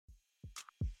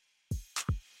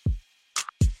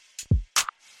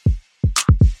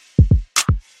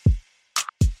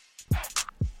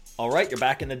All right, you're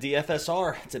back in the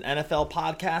DFSR. It's an NFL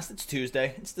podcast. It's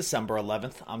Tuesday. It's December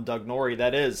 11th. I'm Doug Norrie.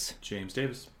 That is James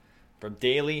Davis. From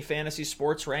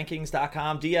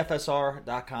dailyfantasysportsrankings.com,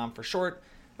 DFSR.com for short.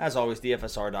 As always,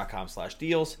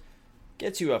 DFSR.com/deals.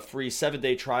 Gets you a free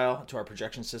 7-day trial to our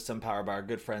projection system powered by our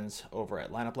good friends over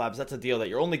at Lineup Labs. That's a deal that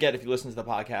you only get if you listen to the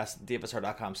podcast,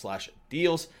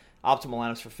 DFSR.com/deals. Optimal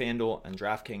lineups for FanDuel and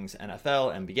DraftKings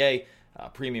NFL, NBA.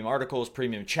 Premium articles,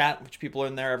 premium chat, which people are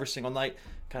in there every single night,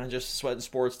 kind of just sweating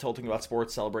sports, tilting about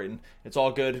sports, celebrating. It's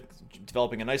all good.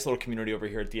 Developing a nice little community over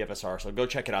here at DFSR. So go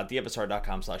check it out,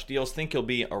 DFSR.com/deals. Think you'll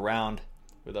be around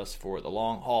with us for the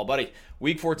long haul. Buddy,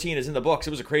 week 14 is in the books.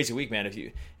 It was a crazy week, man.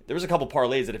 There was a couple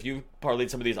parlays that if you parlayed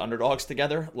some of these underdogs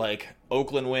together, like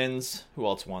Oakland wins. Who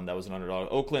else won? That was an underdog.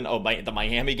 Oakland, the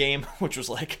Miami game, which was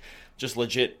like just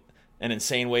legit an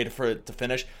insane way for it to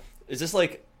finish. Is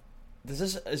it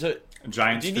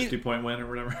Giants 50-point win or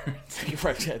whatever?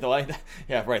 Right.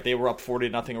 Yeah, right. They were up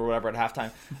 40-0 or whatever at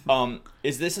halftime.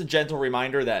 Is this a gentle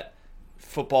reminder that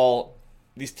football,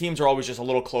 these teams are always just a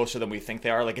little closer than we think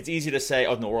they are? Like, it's easy to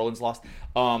say, New Orleans lost.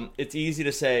 It's easy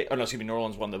to say, New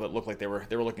Orleans won, but it looked like they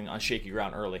were looking on shaky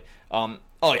ground early.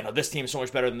 This team's so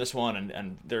much better than this one,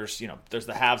 and there's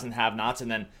the haves and have-nots, and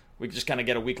then we just kind of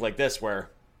get a week like this where,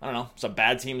 some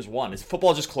bad teams won. Is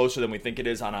football just closer than we think it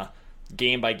is on a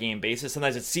game-by-game basis?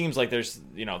 Sometimes it seems like there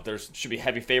should be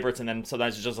heavy favorites, and then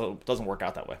sometimes it just doesn't work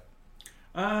out that way.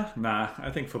 Nah.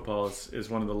 I think football is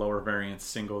one of the lower variance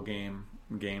single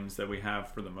games that we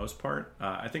have for the most part.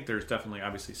 I think there's definitely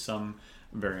obviously some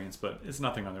variance, but it's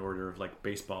nothing on the order of like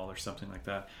baseball or something like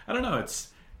that. I don't know.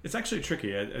 It's actually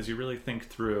tricky as you really think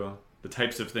through the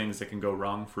types of things that can go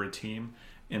wrong for a team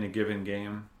in a given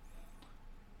game.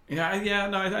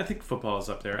 I think football is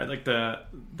up there. I like the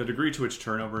degree to which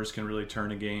turnovers can really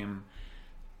turn a game.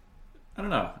 I don't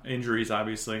know. Injuries,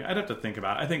 obviously. I'd have to think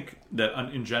about it. I think that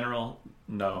in general,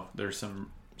 no, there's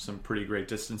some pretty great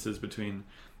distances between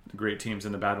the great teams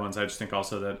and the bad ones. I just think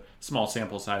also that small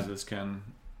sample sizes can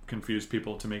confuse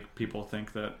people to make people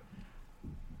think that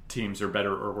teams are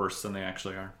better or worse than they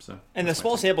actually are. And the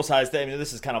small sample size,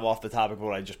 this is kind of off the topic of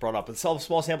what I just brought up, but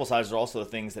small sample sizes are also the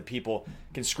things that people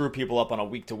can screw people up on a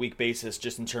week-to-week basis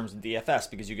just in terms of DFS,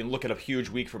 because you can look at a huge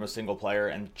week from a single player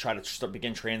and try to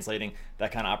begin translating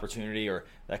that kind of opportunity or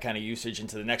that kind of usage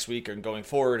into the next week or going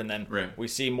forward, and then we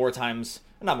see we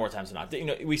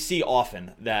see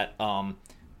often that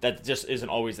that just isn't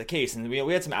always the case, and we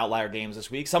had some outlier games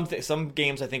this week. Some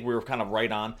games I think we were kind of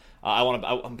right on.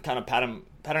 I'm kind of patting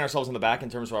ourselves on the back in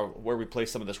terms of where we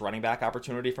placed some of this running back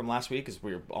opportunity from last week, because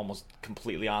we were almost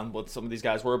completely on what some of these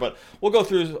guys were. But we'll go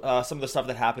through some of the stuff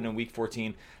that happened in week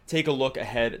 14. Take a look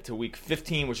ahead to week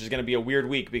 15, which is going to be a weird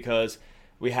week because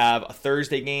we have a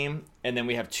Thursday game, and then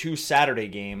we have 2 Saturday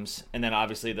games, and then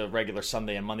obviously the regular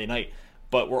Sunday and Monday night.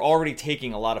 But we're already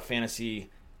taking a lot of fantasy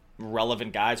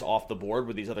relevant guys off the board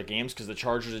with these other games because the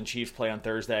Chargers and Chiefs play on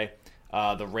Thursday.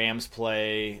 The Rams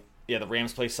play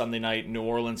Sunday night. New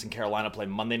Orleans and Carolina play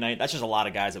Monday night. That's just a lot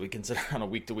of guys that we consider on a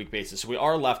week-to-week basis. So we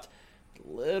are left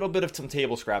a little bit of some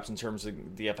table scraps in terms of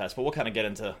DFS, but we'll kind of get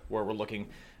into where we're looking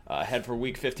ahead for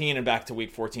week 15 and back to week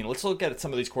 14. Let's look at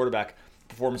some of these quarterback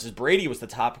performances. Brady was the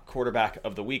top quarterback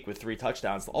of the week with 3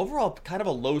 touchdowns. Overall, kind of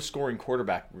a low-scoring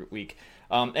quarterback week.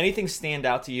 Anything stand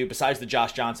out to you besides the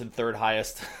Josh Johnson third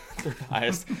highest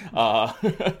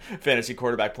fantasy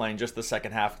quarterback playing just the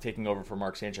second half, taking over for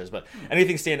Mark Sanchez? But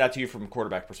anything stand out to you from a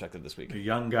quarterback perspective this week? The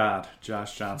young god,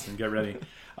 Josh Johnson. Get ready.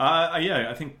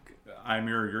 I think I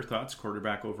mirror your thoughts.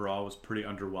 Quarterback overall was pretty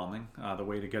underwhelming. The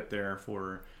way to get there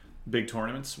for big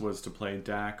tournaments was to play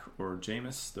Dak or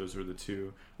Jameis. Those were the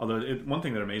two. Although one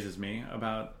thing that amazes me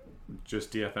about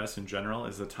just DFS in general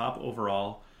is the top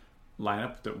overall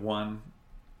lineup that won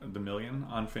the million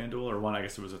on FanDuel, or one, I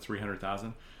guess it was a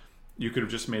 300,000. You could have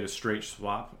just made a straight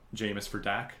swap, Jameis for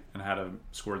Dak, and had a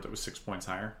score that was 6 points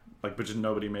higher. But just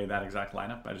nobody made that exact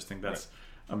lineup. I just think that's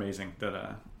amazing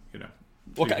that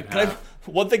Okay,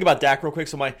 one thing about Dak real quick.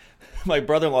 So my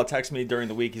brother-in-law texted me during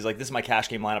the week. He's like, "This is my cash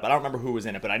game lineup." I don't remember who was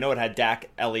in it, but I know it had Dak,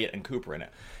 Elliott, and Cooper in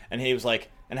it. And he was like,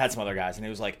 and had some other guys. And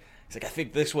he was like, I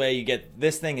think this way you get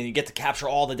this thing and you get to capture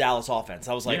all the Dallas offense.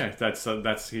 I was like, yeah,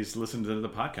 that's he's listened to the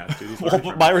podcast, dude.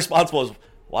 Well, my response was,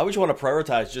 why would you want to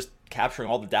prioritize just capturing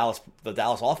all the Dallas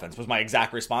offense? Was my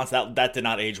exact response. That did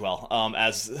not age well.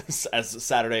 As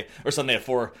Saturday or Sunday at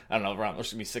 4, I don't know, around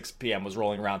 6 p.m. was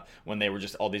rolling around when they were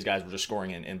just, all these guys were just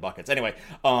scoring in buckets. Anyway,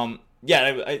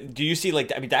 do you see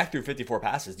Dak threw 54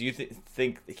 passes? Do you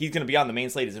think he's going to be on the main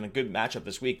slate? Is in a good matchup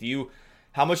this week?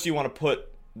 How much do you want to put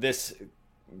this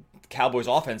Cowboys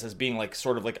offense as being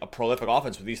sort of a prolific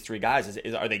offense with these 3 guys?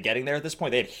 Are they getting there at this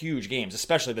point? They had huge games,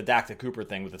 especially the Dak to Cooper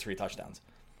thing with the 3 touchdowns.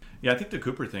 Yeah, I think the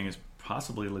Cooper thing is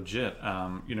possibly legit.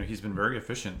 He's been very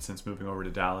efficient since moving over to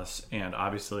Dallas, and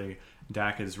obviously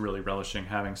Dak is really relishing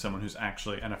having someone who's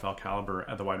actually NFL caliber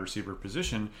at the wide receiver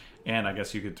position. And I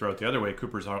guess you could throw it the other way.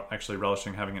 Cooper's actually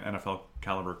relishing having an NFL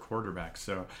caliber quarterback.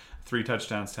 So 3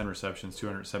 touchdowns, 10 receptions,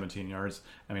 217 yards.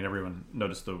 I mean, everyone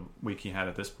noticed the week he had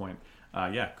at this point.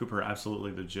 Cooper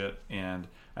absolutely legit. And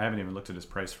I haven't even looked at his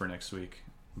price for next week,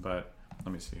 but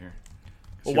let me see here.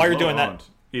 Well, while you're doing that,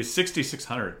 he's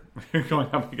 6,600 going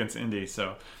up against Indy.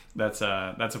 So that's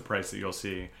a price that you'll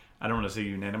see. I don't want to say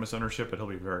unanimous ownership, but he'll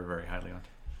be very, very highly owned.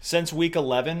 Since week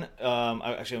 11,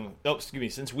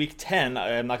 since week 10,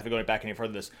 I'm not going to go back any further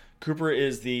than this. Cooper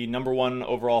is the number 1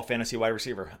 overall fantasy wide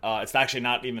receiver. It's actually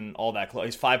not even all that close.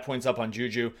 He's 5 points up on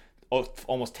Juju,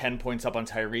 almost 10 points up on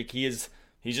Tyreek. He's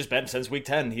just been, since week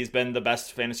 10, he's been the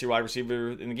best fantasy wide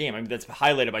receiver in the game. I mean, that's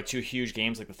highlighted by 2 huge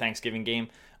games, like the Thanksgiving game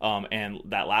and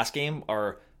that last game.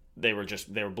 They were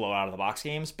blow out of the box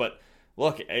games, but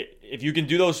look, if you can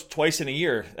do those twice in a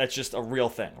year, that's just a real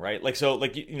thing, right?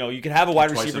 You can have a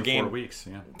wide receiver game. 4 weeks,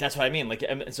 yeah. That's what I mean.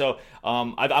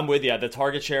 I'm with you. The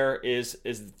target share is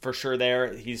for sure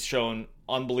there. He's shown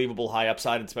unbelievable high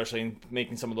upside, especially in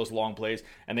making some of those long plays,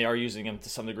 and they are using him to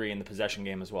some degree in the possession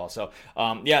game as well. So,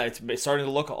 it's starting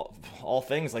to look all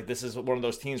things like this is one of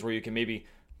those teams where you can maybe,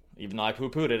 even though I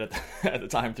poo-pooed it at the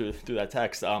time through that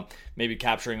text, maybe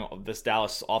capturing this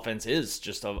Dallas offense is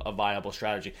just a viable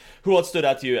strategy. Who else stood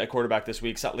out to you at quarterback this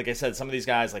week? So, like I said, some of these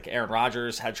guys, like Aaron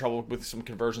Rodgers, had trouble with some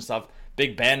conversion stuff.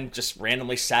 Big Ben just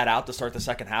randomly sat out to start the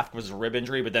second half because of a rib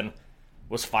injury, but then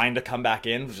was fine to come back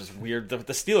in, which is weird. The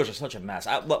Steelers are such a mess.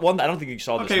 I don't think you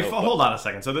saw this. Okay, hold on a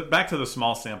second. So back to the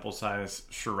small sample size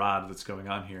charade that's going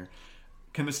on here.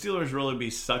 Can the Steelers really be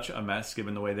such a mess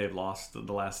given the way they've lost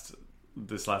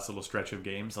this last little stretch of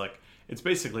games? Like, it's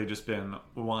basically just been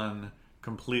one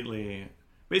play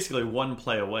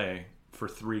away for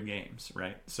 3 games,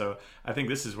 right? So I think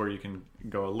this is where you can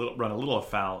run a little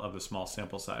afoul of the small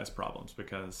sample size problems,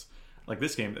 because like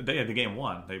this game, they had the game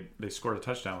won. They scored a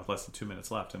touchdown with less than 2 minutes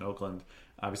left in Oakland.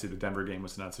 Obviously, the Denver game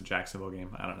was announced a Jacksonville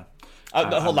game. I don't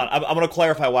know. Hold on, I'm going to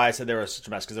clarify why I said there was such a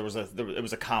mess, because it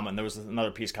was a comment. There was another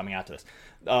piece coming after this.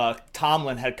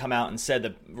 Tomlin had come out and said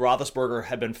that Roethlisberger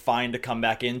had been fine to come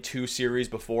back in 2 series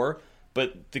before,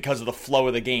 but because of the flow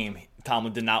of the game,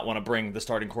 Tomlin did not want to bring the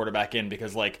starting quarterback in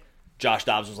because Josh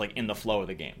Dobbs was like in the flow of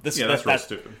the game. That's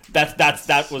stupid.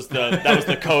 That was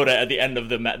the coda at the end of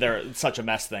they're such a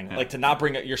mess thing. Yeah. Like, to not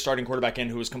bring your starting quarterback in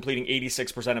who was completing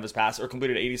 86% of his passes, or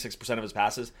completed 86% of his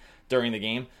passes during the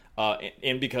game,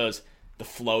 because the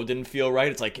flow didn't feel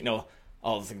right. It's like,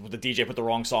 the DJ put the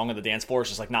wrong song on the dance floor. It's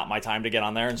just like not my time to get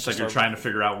on there. And it's like you're trying to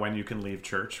figure out when you can leave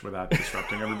church without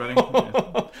disrupting everybody.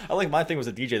 Yeah. I like my thing was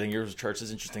a DJ thing. Yours was church.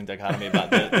 It's interesting dichotomy about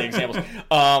the examples.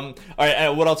 All right,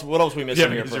 what else are we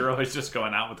missing here? Because you're always just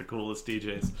going out with the coolest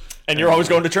DJs, and you're always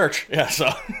going to church. Yeah, so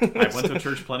I went to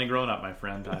church plenty growing up, my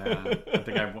friend. I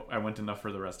think I went enough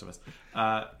for the rest of us.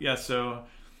 So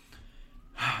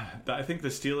I think the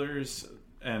Steelers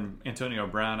and Antonio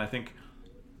Brown, I think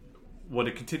what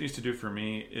it continues to do for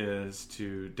me is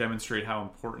to demonstrate how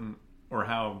important or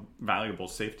how valuable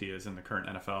safety is in the current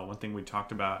NFL. One thing we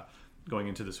talked about going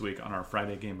into this week on our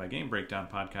Friday Game by Game Breakdown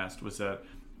podcast was that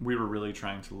we were really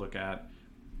trying to look at,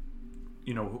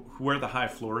 where the high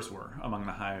floors were among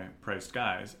the high-priced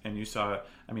guys. And you saw,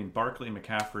 Barkley,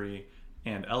 McCaffrey,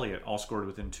 and Elliott all scored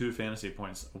within 2 fantasy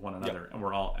points of one another, and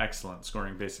were all excellent,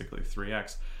 scoring basically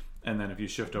 3x. And then if you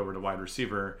shift over to wide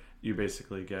receiver, you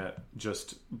basically get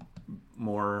just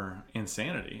more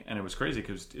insanity. And it was crazy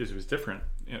because it was different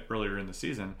earlier in the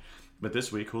season. But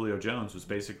this week, Julio Jones was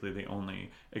basically the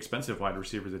only expensive wide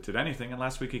receiver that did anything. And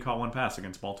last week, he caught 1 pass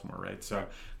against Baltimore, right? So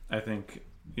I think,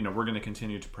 we're going to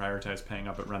continue to prioritize paying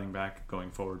up at running back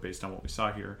going forward based on what we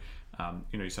saw here.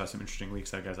 You saw some interesting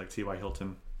weeks out of guys like T.Y.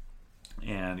 Hilton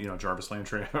and Jarvis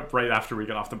Landry. Right after we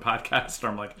get off the podcast,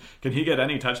 I'm like, can he get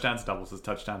any touchdowns? Doubles his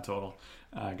touchdown total.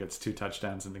 Gets 2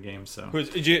 touchdowns in the game. So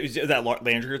is that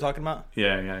Landry you're talking about?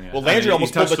 Yeah. Well, Landry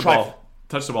almost pulled the trifecta.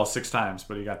 Touched the ball 6 times,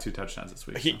 but he got 2 touchdowns this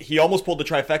week. He almost pulled the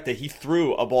trifecta. He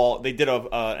threw a ball. They did an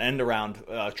end around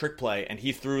trick play, and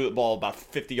he threw the ball about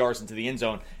 50 yards into the end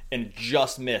zone and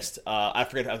just missed. I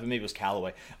forget, maybe it was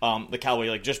Callaway. The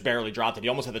Callaway just barely dropped it. He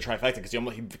almost had the trifecta because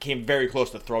he came very close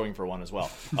to throwing for one as well.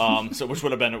 So which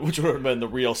would have been the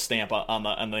real stamp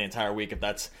on the entire week if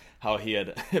that's how he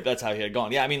had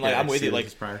gone. Yeah, I'm with you.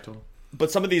 Prior total. But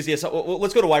some of these, yes. So, well,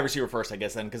 let's go to wide receiver first, I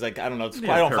guess, then, because I don't know.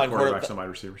 I don't find quarterbacks and wide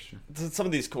receivers. Some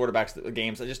of these quarterbacks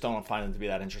games, I just don't find them to be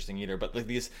that interesting either. But like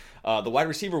these, the wide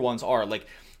receiver ones are like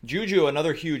Juju,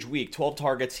 another huge week, 12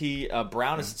 targets.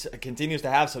 Brown continues to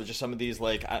have some of these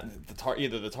like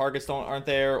either the targets aren't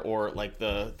there or like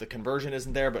the conversion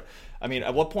isn't there. But I mean,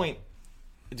 at what point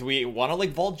do we want to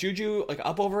like vault Juju like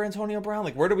up over Antonio Brown?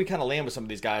 Like, where do we kind of land with some of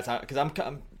these guys? Because I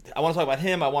want to talk about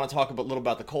him. I want to talk a little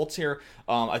about the Colts here.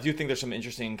 I do think there's some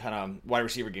interesting kind of wide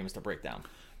receiver games to break down.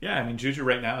 Yeah, I mean, Juju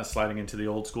right now is sliding into the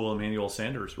old school Emmanuel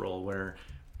Sanders role, where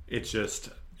it's just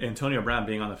Antonio Brown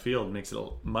being on the field makes it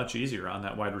much easier on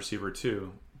that wide receiver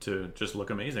too to just look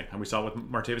amazing. And we saw with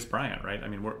Martavis Bryant, right? I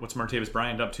mean, what's Martavis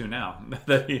Bryant up to now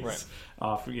that he's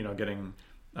off, getting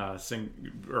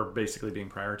or basically being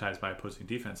prioritized by opposing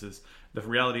defenses? The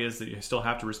reality is that you still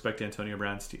have to respect Antonio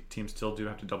Brown's teams still do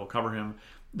have to double cover him.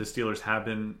 The Steelers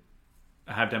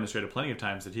have demonstrated plenty of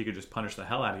times that he could just punish the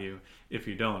hell out of you if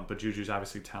you don't. But Juju's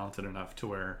obviously talented enough to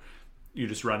where you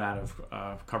just run out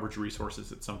of coverage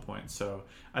resources at some point. So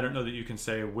I don't know that you can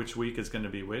say which week is going to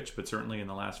be which, but certainly in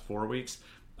the last 4 weeks,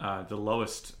 the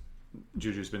lowest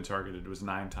Juju's been targeted was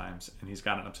 9 times, and he's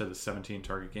gotten up to the 17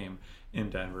 target game in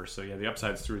Denver. So yeah, the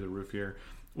upside's through the roof here.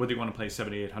 Whether you want to play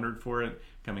 7,800 for it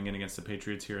coming in against the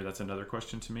Patriots here, that's another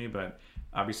question to me. But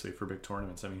obviously for big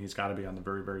tournaments, I mean, he's got to be on the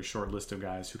very, very short list of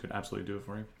guys who could absolutely do it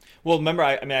for you. Well, remember,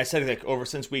 I said like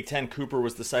since week 10, Cooper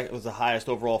was the highest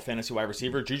overall fantasy wide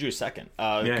receiver. Juju's second.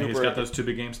 Cooper, he's got those 2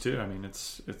 big games too. I mean,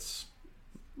 it's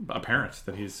apparent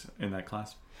that he's in that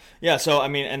class. Yeah, so I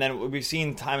mean, and then we've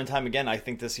seen time and time again, I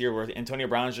think this year, where Antonio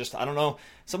Brown is just, I don't know,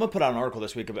 someone put out an article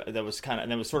this week that was kind of,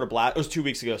 and it was sort of it was 2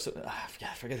 weeks ago, so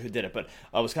I forget who did it, but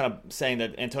I was kind of saying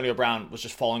that Antonio Brown was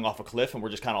just falling off a cliff, and we're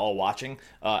just kind of all watching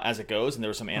as it goes, and there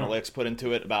was some analytics put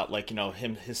into it about like,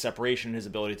 his separation, his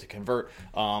ability to convert,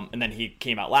 and then he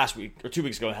came out last week, or 2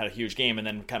 weeks ago, and had a huge game, and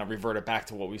then kind of reverted back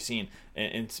to what we've seen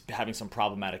and having some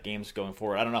problematic games going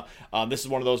forward. I don't know. This is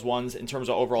one of those ones in terms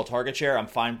of overall target share. I'm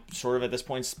fine sort of at this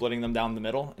point splitting them down the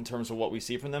middle in terms of what we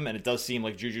see from them. And it does seem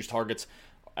like Juju's targets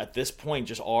at this point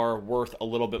just are worth a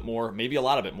little bit more, maybe a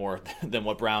lot of it more than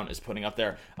what Brown is putting up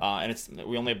there. And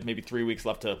we only have maybe 3 weeks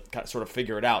left to sort of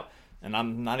figure it out. And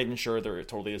I'm not even sure there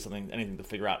totally is anything to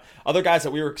figure out. Other guys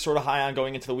that we were sort of high on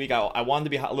going into the week, I wanted to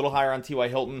be a little higher on T.Y.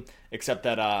 Hilton, except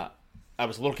that I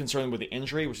was a little concerned with the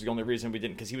injury, which is the only reason we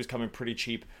didn't, because he was coming pretty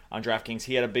cheap on DraftKings.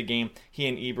 He had a big game. He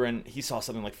and Ebron, he saw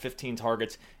something like 15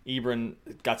 targets. Ebron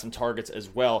got some targets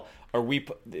as well.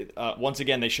 Once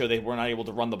again, they show they were not able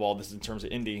to run the ball. This is in terms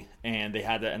of Indy, and they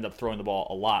had to end up throwing the ball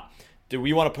a lot. Do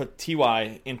we want to put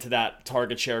Ty into that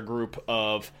target share group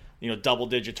of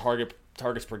double-digit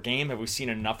targets per game? Have we seen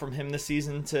enough from him this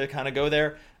season to kind of go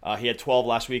there? He had 12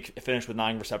 last week, finished with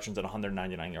 9 receptions at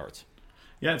 199 yards.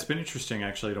 Yeah, it's been interesting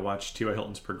actually to watch T.Y.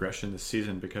 Hilton's progression this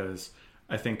season, because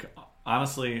I think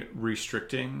honestly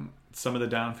restricting some of the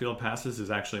downfield passes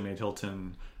has actually made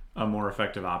Hilton a more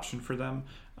effective option for them.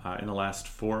 In the last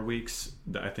 4 weeks,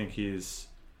 I think he's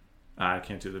I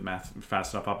can't do the math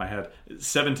fast enough off my head.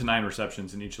 7 to 9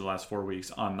 receptions in each of the last 4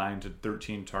 weeks on 9 to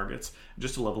 13 targets.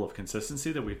 Just a level of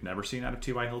consistency that we've never seen out of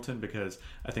T.Y. Hilton, because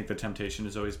I think the temptation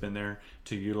has always been there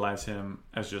to utilize him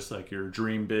as just like your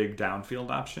dream big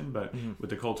downfield option. But with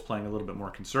the Colts playing a little bit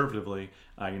more conservatively,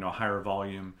 higher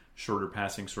volume, shorter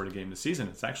passing sort of game this season,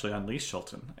 it's actually unleashed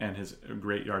Hilton and his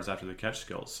great yards after the catch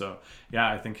skills. So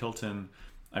yeah, I think Hilton,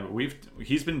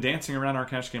 he's been dancing around our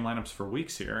cash game lineups for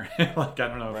weeks here. Like, I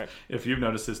don't know if you've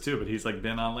noticed this too, but he's like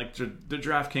been on like the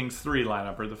DraftKings 3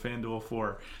 lineup or the FanDuel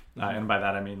 4. And by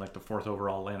that I mean like the 4th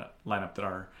overall lineup that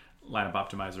our lineup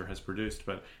optimizer has produced.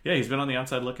 But yeah, he's been on the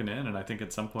outside looking in, and I think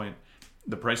at some point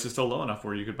the price is still low enough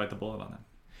where you could bite the bullet on that.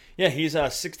 Yeah, he's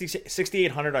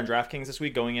 6,800 on DraftKings this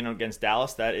week going in against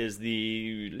Dallas. That is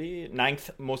the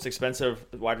 9th most expensive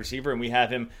wide receiver, and we have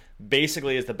him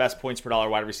basically as the best points per dollar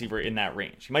wide receiver in that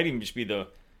range. He might even just be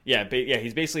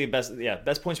he's basically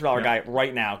best points per dollar guy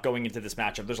right now going into this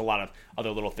matchup. There's a lot of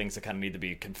other little things that kind of need to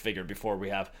be configured before we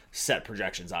have set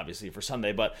projections, obviously, for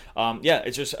Sunday. But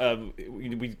it's just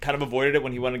we kind of avoided it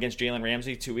when he went against Jalen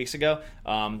Ramsey 2 weeks ago.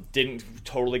 Didn't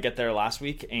totally get there last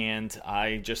week, and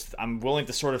I'm willing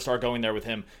to sort of start going there with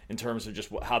him in terms of just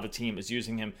how the team is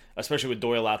using him, especially with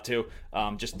Doyle out too.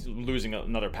 Just losing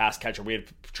another pass catcher. We had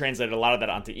translated a lot of that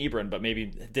onto Ebron, but maybe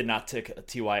did not tick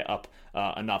Ty up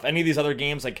enough. Any of these other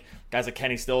games, like guys like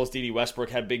Kenny Stills, D.D. Westbrook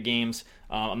had big games.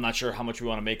 I'm not sure how much we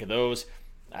want to make of those.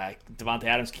 Devontae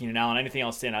Adams, Keenan Allen, anything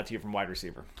else stand out to you from wide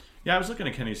receiver? Yeah, I was looking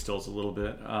at Kenny Stills a little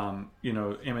bit.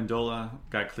 Amendola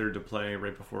got cleared to play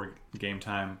right before game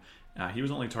time, He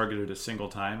was only targeted a single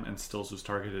time, and Stills was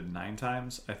targeted 9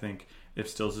 times. I think if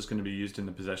Stills is going to be used in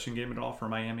the possession game at all for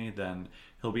Miami, then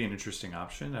he'll be an interesting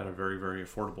option at a very, very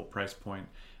affordable price point.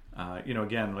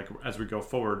 Again, like as we go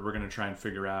forward, we're going to try and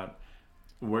figure out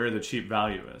where the cheap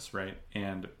value is, right?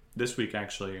 And this week,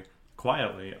 actually,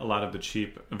 quietly, a lot of the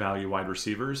cheap value wide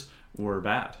receivers were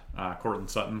bad. Cortland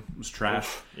Sutton was trash.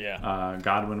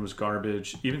 Godwin was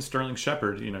garbage. Even Sterling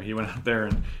Shepard, he went out there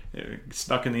and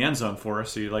stuck in the end zone for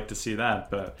us, so you'd like to see that.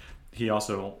 But he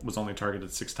also was only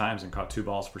targeted 6 times and caught 2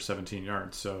 balls for 17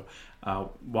 yards. So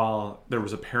while there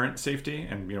was apparent safety,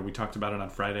 and we talked about it on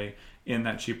Friday, in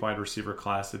that cheap wide receiver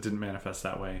class, it didn't manifest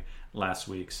that way last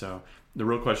week. So the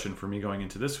real question for me going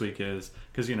into this week is,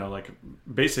 because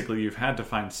basically you've had to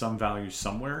find some value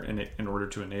somewhere in order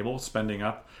to enable spending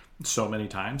up so many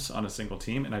times on a single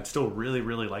team, and I'd still really,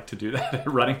 really like to do that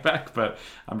at running back, but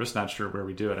I'm just not sure where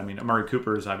we do it. I mean, Amari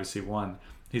Cooper is obviously one.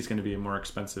 He's going to be more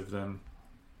expensive than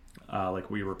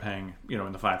we were paying,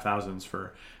 in the 5,000s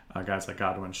for guys like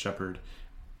Godwin, Shepard,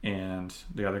 and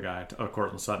the other guy,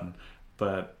 Cortland Sutton.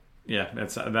 But yeah,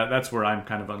 that's where I'm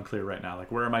kind of unclear right now.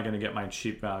 Like, where am I going to get my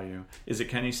cheap value? Is it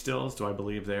Kenny Stills? Do I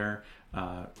believe there?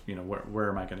 Where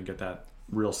am I going to get that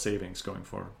real savings going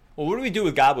forward? Well, what do we do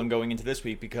with Godwin going into this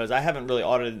week? Because I haven't really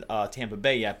audited Tampa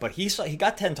Bay yet, but he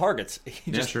got 10 targets.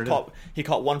 He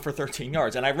caught 1 for 13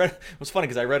 yards. And I read, it was funny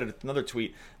because I read another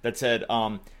tweet that said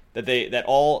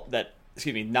that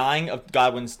 9 of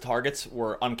Godwin's targets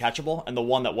were uncatchable, and the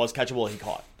one that was catchable he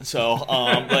caught. So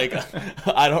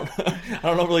I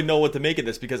don't really know what to make of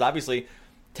this, because obviously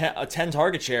a 10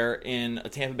 target share in a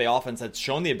Tampa Bay offense that's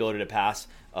shown the ability to pass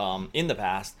in the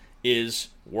past is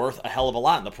worth a hell of a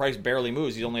lot, and the price barely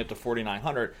moves. He's only up to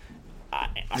 4,900. I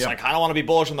kind of want to be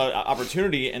bullish on the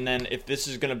opportunity, and then if you're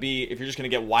just going to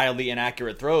get wildly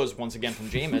inaccurate throws once again from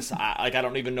Jameis, I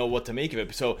don't even know what to make of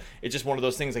it. So it's just one of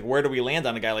those things, like, where do we land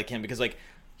on a guy like him? Because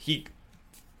he,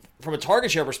 from a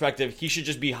target share perspective, he should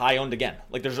just be high owned again.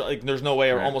 There's no way,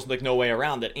 or almost no way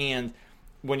around it. And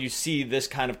when you see this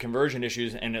kind of conversion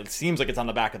issues, and it seems like it's on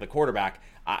the back of the quarterback,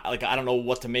 I don't know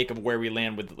what to make of where we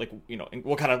land with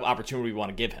what kind of opportunity we want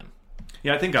to give him.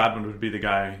 Yeah, I think Godwin would be the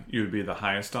guy you would be the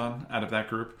highest on out of that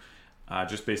group,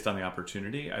 just based on the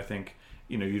opportunity. I think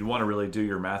you'd want to really do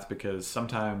your math, because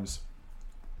sometimes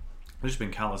there's been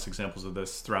countless examples of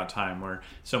this throughout time where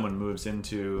someone moves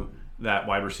into that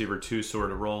wide receiver 2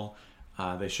 sort of role.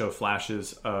 They show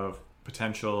flashes of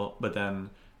potential, but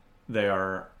then they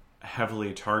are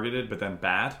heavily targeted, but then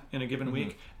bad in a given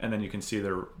week, and then you can see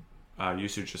their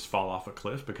usage just fall off a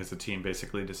cliff because the team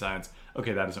basically decides,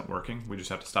 okay, that isn't working. We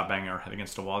just have to stop banging our head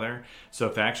against a wall there. So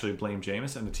if they actually blame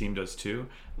Jameis, and the team does too,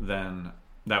 then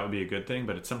that would be a good thing.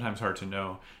 But it's sometimes hard to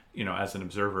know, as an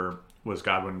observer, was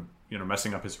Godwin,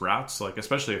 messing up his routes?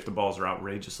 Especially if the balls are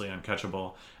outrageously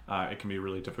uncatchable, it can be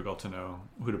really difficult to know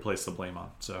who to place the blame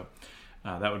on. So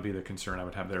that would be the concern I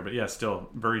would have there. But yeah, still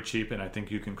very cheap, and I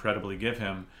think you can credibly give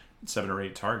him 7 or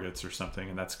 8 targets or something,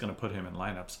 and that's going to put him in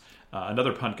lineups.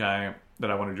 Another punt guy that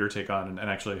I wanted your take on, and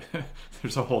actually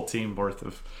there's a whole team worth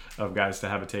of guys to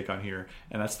have a take on here,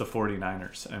 and that's the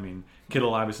 49ers. I mean,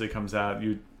 Kittle obviously comes out.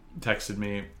 You texted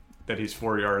me that he's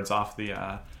 4 yards off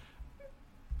the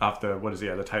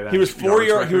the tight end. He was 4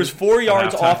 yards. He was 4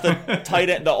 yards off the tight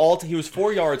end. He was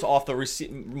 4 yards off the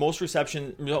most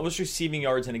receiving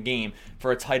yards in a game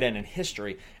for a tight end in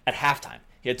history at halftime.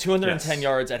 He had 210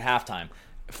 yards at halftime.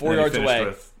 4 yards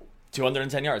away,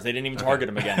 210 yards. They didn't even target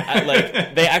him again.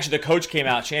 The coach came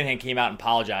out, Shanahan came out and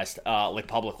apologized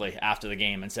publicly after the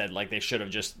game and said they should have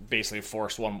just basically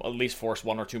forced one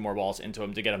or two more balls into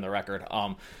him to get him the record.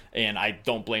 And I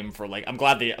don't blame him for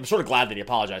I'm sort of glad that he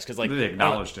apologized, because they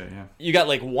acknowledged it. Yeah, you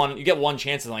get one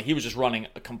chance, and he was just running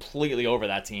completely over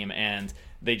that team, and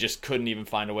they just couldn't even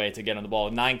find a way to get him the ball.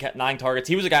 Nine targets.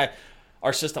 He was a guy.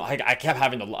 Our system, I kept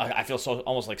having to. I feel so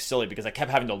almost silly, because I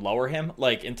kept having to lower him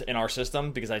in our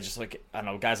system, because I just I don't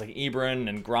know, guys like Ebron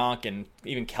and Gronk and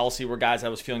even Kelsey were guys I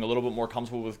was feeling a little bit more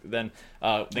comfortable with than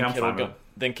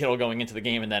Kittle going into the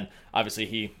game, and then obviously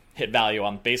he hit value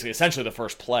on basically essentially the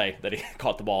first play that he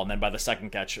caught the ball, and then by the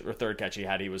second catch or third catch he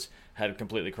had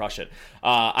completely crushed it.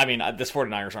 This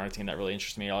 49ers aren't a team that really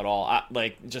interests me at all.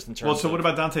 Just in terms. Well, so what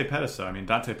about Dante Pettis though? I mean,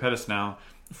 Dante Pettis now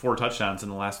 4 touchdowns in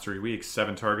the last 3 weeks,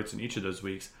 7 targets in each of those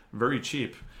weeks. Very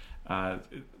cheap.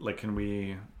 Can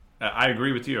we? I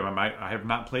agree with you. I have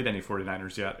not played any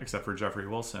 49ers yet, except for Jeffrey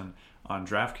Wilson on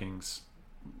DraftKings,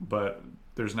 but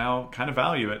there's now kind of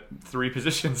value at 3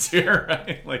 positions here,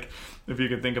 right? If you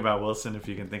can think about Wilson, if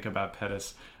you can think about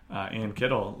Pettis, and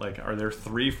Kittle. Like, are there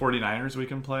 3 49ers we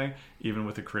can play, even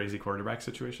with a crazy quarterback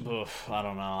situation? Oof, I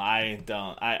don't know. I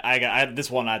don't. I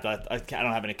this one I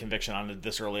don't have any conviction on it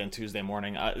this early on Tuesday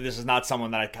morning. This is not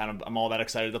someone that I'm all that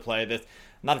excited to play. That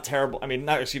not a terrible. I mean,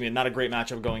 not a great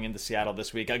matchup going into Seattle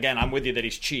this week. Again, I'm with you that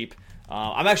he's cheap.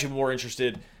 I'm actually more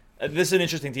interested. This is an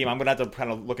interesting team. I'm going to have to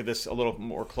kind of look at this a little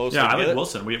more closely. Yeah, I like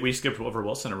Wilson. We skipped over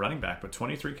Wilson, a running back, but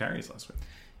 23 carries last week.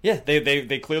 Yeah,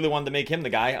 they clearly wanted to make him the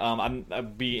guy.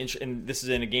 I'd be interested. And this is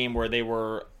in a game where they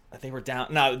were down.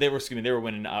 No, they were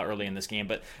winning early in this game,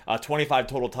 but 25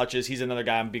 total touches. He's another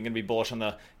guy I'm going to be bullish on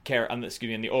the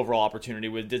overall opportunity.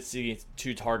 We did see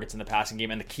 2 targets in the passing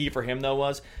game, and the key for him though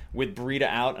was with Breida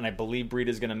out, and I believe Breida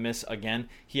is going to miss again.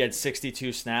 He had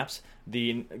 62 snaps.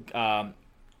 The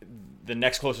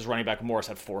next closest running back, Morris,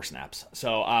 had 4 snaps.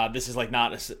 So this is like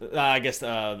not. I guess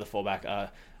the fullback.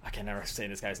 I can never say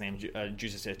this guy's name,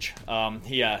 Jusicic.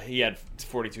 He had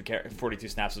 42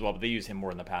 snaps as well, but they use him more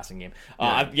in the passing game.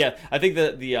 I think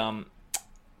the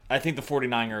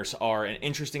 49ers are an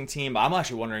interesting team. I'm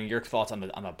actually wondering your thoughts on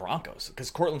the Broncos, because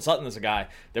Courtland Sutton is a guy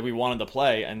that we wanted to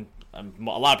play, and a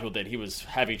lot of people did. He was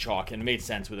heavy chalk, and it made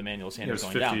sense with Emmanuel Sanders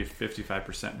going down.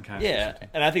 55% in kind. Yeah,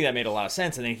 and I think that made a lot of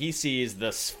sense. And then he sees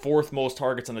the 4th most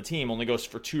targets on the team, only goes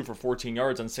for 2 for 14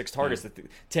 yards on 6 targets. Mm-hmm.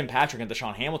 Tim Patrick and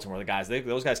Deshaun Hamilton were the guys.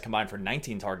 Those guys combined for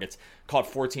 19 targets, caught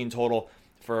 14 total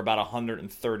for about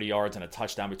 130 yards and a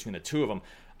touchdown between the 2 of them.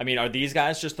 I mean, are these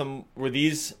guys just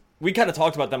we kind of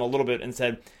talked about them a little bit and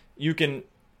said you can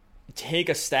take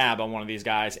a stab on one of these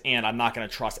guys, and I'm not going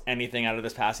to trust anything out of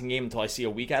this passing game until I see a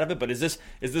week out of it. But is this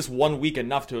 1 week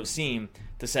enough to have seen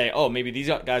to say, oh, maybe these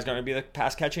guys are going to be the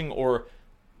pass catchers, or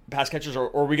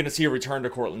are we going to see a return to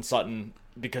Courtland Sutton,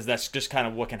 because that's just kind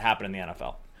of what can happen in the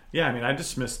NFL? Yeah, I mean,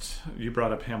 you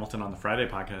brought up Hamilton on the Friday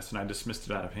podcast, and I dismissed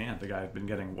it out of hand. The guy had been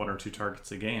getting 1 or 2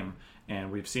 targets a game,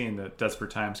 and we've seen that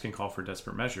desperate times can call for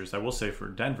desperate measures. I will say for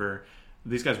Denver,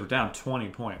 these guys were down 20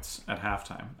 points at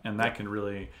halftime, and that can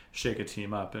really shake a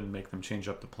team up and make them change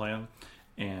up the plan.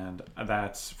 And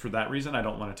that's for that reason I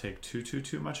don't want to take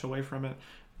too much away from it.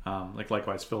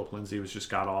 Likewise, Phillip Lindsay was just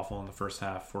god awful in the first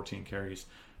half, 14 carries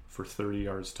for 30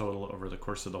 yards total over the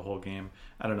course of the whole game.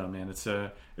 I don't know, man.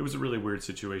 It was a really weird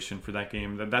situation for that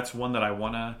game. That's one that I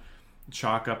want to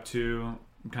chalk up to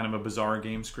kind of a bizarre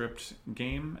game script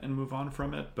game and move on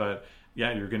from it, but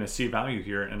yeah, you're going to see value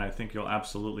here, and I think you'll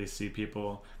absolutely see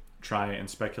people try and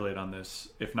speculate on this,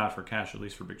 if not for cash, at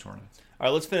least for big tournaments. All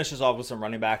right, let's finish this off with some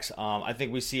running backs. I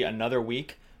think we see another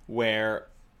week where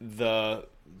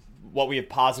what we have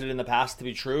posited in the past to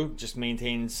be true just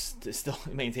maintains its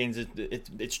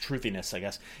truthiness, I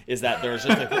guess, is that there's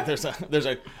just there's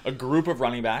a group of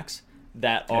running backs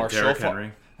that are Derrick so far.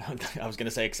 Henry. I was going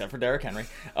to say except for Derrick Henry.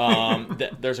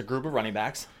 There's a group of running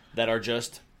backs that are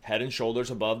just head and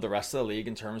shoulders above the rest of the league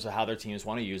in terms of how their teams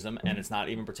want to use them, and it's not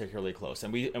even particularly close.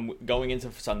 And going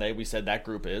into Sunday, we said that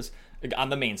group is, on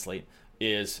the main slate,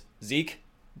 is Zeke,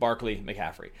 Barkley,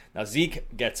 McCaffrey. Now,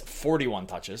 Zeke gets 41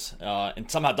 touches and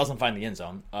somehow doesn't find the end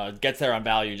zone. Gets there on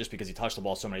value just because he touched the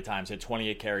ball so many times. He had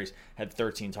 28 carries, had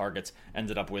 13 targets,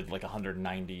 ended up with like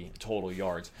 190 total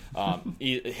yards.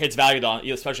 He hits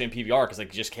value, especially in PVR, because he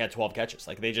just had 12 catches.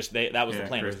 That was the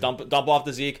plan. It was dump off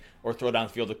to Zeke or throw down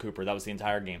the field to Cooper. That was the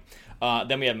entire game.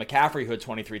 Then we have McCaffrey, who had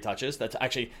 23 touches. That's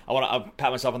actually, I'll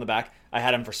pat myself on the back. I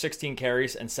had him for 16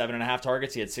 carries and 7.5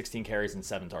 targets. He had 16 carries and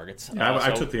 7 targets. Yeah,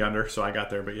 I took the under, so I got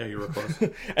there, but yeah, you were close.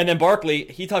 And then Barkley,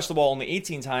 he touched the ball only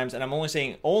 18 times, and I'm only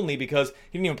saying only because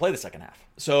he didn't even play the second half.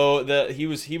 So he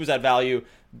was at value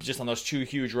just on those 2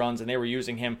 huge runs, and they were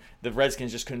using him. The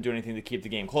Redskins just couldn't do anything to keep the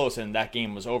game close, and that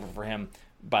game was over for him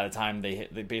by the time they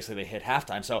hit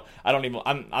halftime. So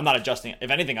I'm not adjusting.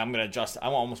 If anything, I'm going to adjust. I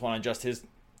almost want to adjust his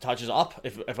touches up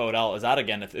if Odell is out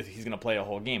again, if he's going to play a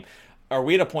whole game. Are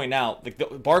we at a point now,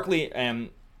 like Barkley and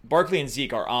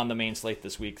Zeke are on the main slate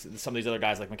this week. Some of these other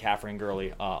guys like McCaffrey and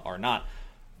Gurley are not.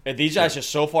 Are these guys just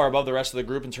so far above the rest of the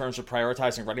group in terms of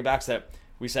prioritizing running backs that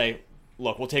we say,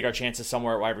 look, we'll take our chances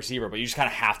somewhere at wide receiver, but you just kind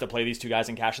of have to play these 2 guys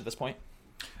in cash at this point?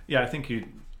 Yeah, I think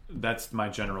that's my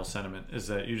general sentiment, is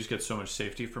that you just get so much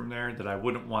safety from there that I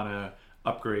wouldn't want to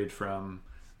upgrade from,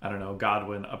 I don't know,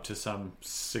 Godwin up to some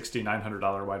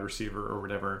 $6,900 wide receiver or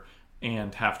whatever,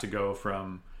 and have to go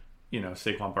from,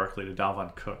 Saquon Barkley to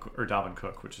Dalvin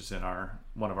Cook, which is in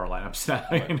one of our lineups now.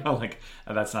 Right.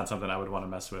 That's not something I would want to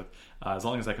mess with. As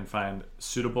long as I can find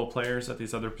suitable players at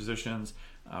these other positions,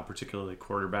 particularly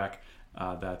quarterback,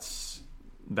 that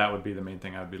would be the main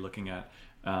thing I would be looking at.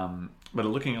 But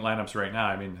looking at lineups right now,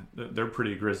 I mean, they're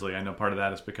pretty grisly. I know part of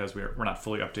that is because we're not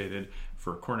fully updated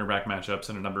for cornerback matchups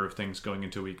and a number of things going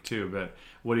into week 2. But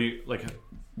what do you like?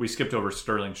 We skipped over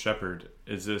Sterling Shepard.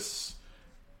 Is this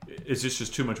is this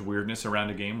just too much weirdness around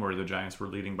a game where the Giants were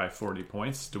leading by 40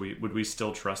 points? Would we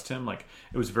still trust him? Like,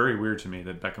 it was very weird to me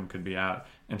that Beckham could be out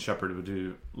and Shepard would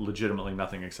do legitimately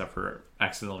nothing except for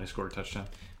accidentally score a touchdown.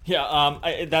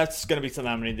 Yeah, that's going to be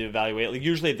something I'm going to need to evaluate. Like,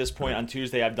 usually at this point on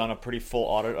Tuesday, I've done a pretty full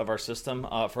audit of our system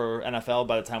for NFL.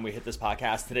 By the time we hit this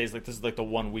podcast, this is like the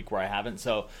 1 week where I haven't.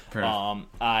 So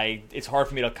it's hard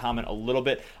for me to comment a little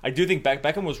bit. I do think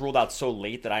Beckham was ruled out so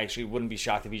late that I actually wouldn't be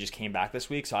shocked if he just came back this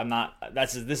week. So I'm not.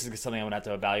 This is something I'm going to have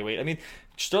to evaluate. I mean,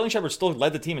 Sterling Shepard still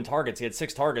led the team in targets. He had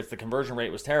 6 targets. The conversion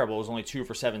rate was terrible. It was only 2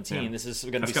 for 17. Yeah. This is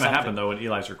going to be something. That's going to happen though when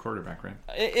Eli's your quarterback, right?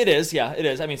 It is. Yeah, it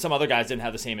is. I mean, some other guys didn't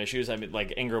have the same issues. I mean,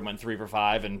 like Ingram went 3 for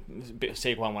 5 and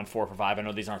Saquon went 4 for 5. I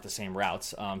know these aren't the same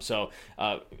routes.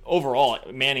 Overall,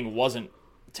 Manning wasn't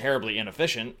terribly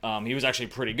inefficient. He was actually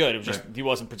pretty good. It was just he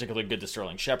wasn't particularly good to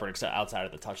Sterling Shepard except outside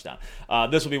of the touchdown.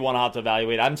 This will be one I'll have to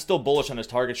evaluate. I'm still bullish on his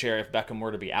target share if Beckham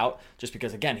were to be out, just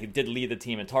because again he did lead the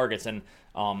team in targets, and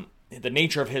the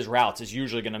nature of his routes is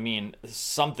usually going to mean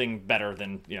something better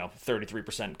than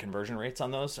 33% conversion rates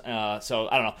on those. So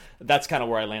I don't know. That's kind of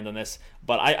where I land on this.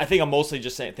 But I think I'm mostly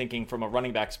just thinking from a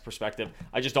running back's perspective.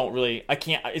 I just don't really. I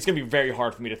can't. It's going to be very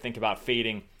hard for me to think about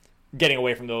fading. Getting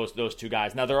away from those 2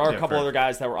 guys. Now there are a couple other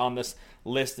guys that were on this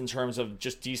list in terms of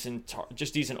just decent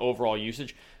overall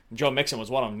usage. Joe Mixon was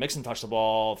one of them. Mixon touched the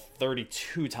ball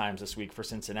 32 times this week for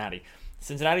Cincinnati.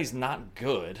 Cincinnati's not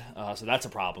good, so that's a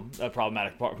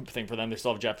problematic thing for them. They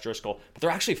still have Jeff Driscoll, but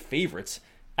they're actually favorites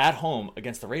at home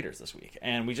against the Raiders this week.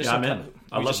 And we just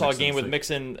saw a game with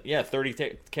Mixon,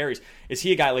 30 carries. Is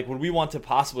he a guy like? Would we want to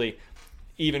possibly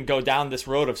even go down this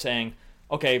road of saying,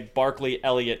 okay, Barkley,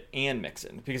 Elliott, and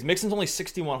Mixon, because Mixon's only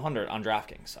 6,100 on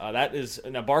DraftKings. That is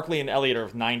now Barkley and Elliott are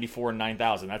 94 and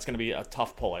 9,000. That's going to be a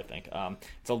tough pull, I think.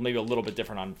 It's maybe a little bit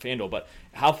different on FanDuel, but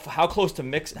how close to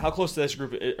this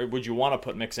group would you want to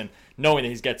put Mixon, knowing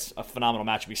that he gets a phenomenal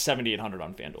match? It'd be 7,800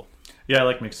 on FanDuel. Yeah, I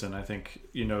like Mixon. I think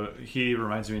he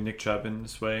reminds me of Nick Chubb in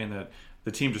this way, in that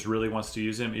the team just really wants to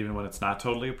use him even when it's not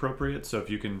totally appropriate. So if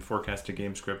you can forecast a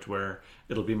game script where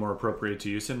it'll be more appropriate to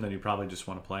use him, then you probably just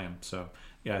want to play him. So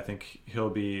yeah, I think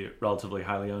he'll be relatively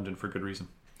highly owned and for good reason.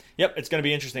 Yep, it's going to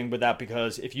be interesting with that,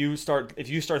 because if you start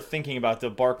thinking about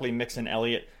the Barkley, Mixon,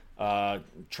 Elliott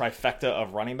trifecta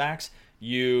of running backs,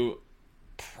 you're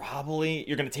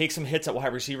going to take some hits at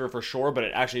wide receiver for sure, but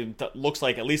it actually looks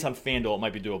like, at least on FanDuel, it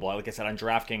might be doable. Like I said, on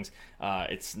DraftKings,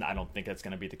 I don't think that's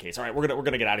going to be the case. All right, we're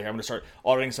gonna get out of here. I'm gonna start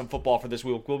auditing some football for this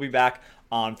week. We'll be back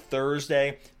on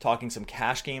Thursday talking some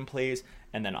cash game plays,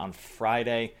 and then on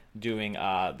Friday doing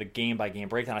the game by game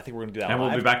breakdown. I think we're gonna do that. And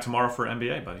live. We'll be back tomorrow for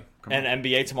NBA, buddy.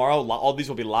 NBA tomorrow. All these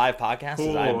will be live podcasts.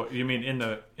 Oh, you mean in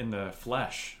the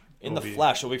flesh? In the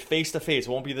flesh. It'll be face to face.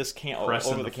 It won't be this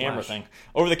over the camera thing.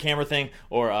 Over the camera thing,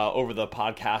 or over the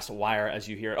podcast wire as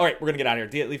you hear it. All right, we're going to get out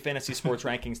of here.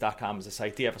 DailyFantasySportsRankings.com is the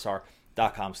site.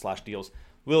 DFSR.com/deals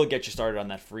will get you started on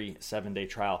that free 7-day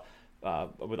trial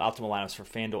with optimal lineups for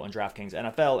FanDuel and DraftKings,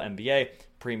 NFL, NBA,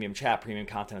 premium chat, premium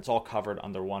content. It's all covered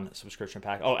under one subscription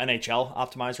pack. Oh, NHL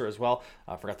optimizer as well.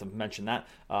 I forgot to mention that.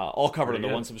 All covered under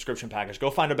one subscription package. Go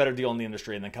find a better deal in the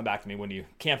industry and then come back to me when you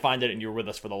can't find it and you're with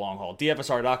us for the long haul.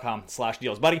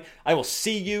 DFSR.com/deals. Buddy, I will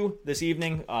see you this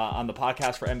evening on the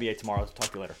podcast for NBA tomorrow.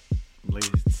 Talk to you later.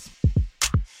 Leeds.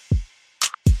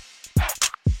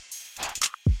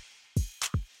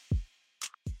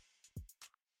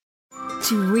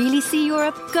 To really see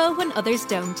Europe, go when others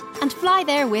don't, and fly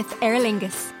there with Aer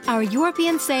Lingus. Our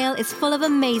European sale is full of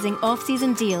amazing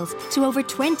off-season deals to over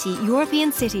 20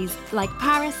 European cities like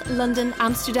Paris, London,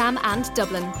 Amsterdam and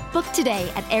Dublin. Book today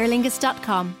at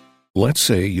aerlingus.com. Let's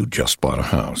say you just bought a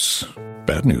house.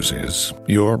 Bad news is,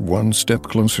 you're one step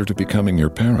closer to becoming your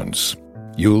parents.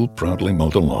 You'll proudly mow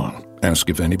the lawn. Ask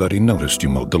if anybody noticed you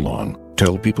mowed the lawn.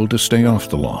 Tell people to stay off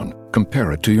the lawn.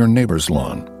 Compare it to your neighbor's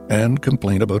lawn. And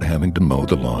complain about having to mow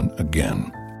the lawn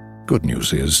again. Good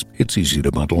news is, it's easy to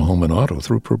bundle home and auto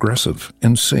through Progressive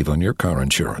and save on your car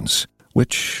insurance,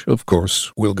 which, of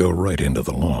course, will go right into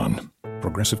the lawn.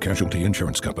 Progressive Casualty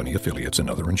Insurance Company, affiliates, and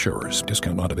other insurers.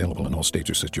 Discount not available in all states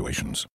or situations.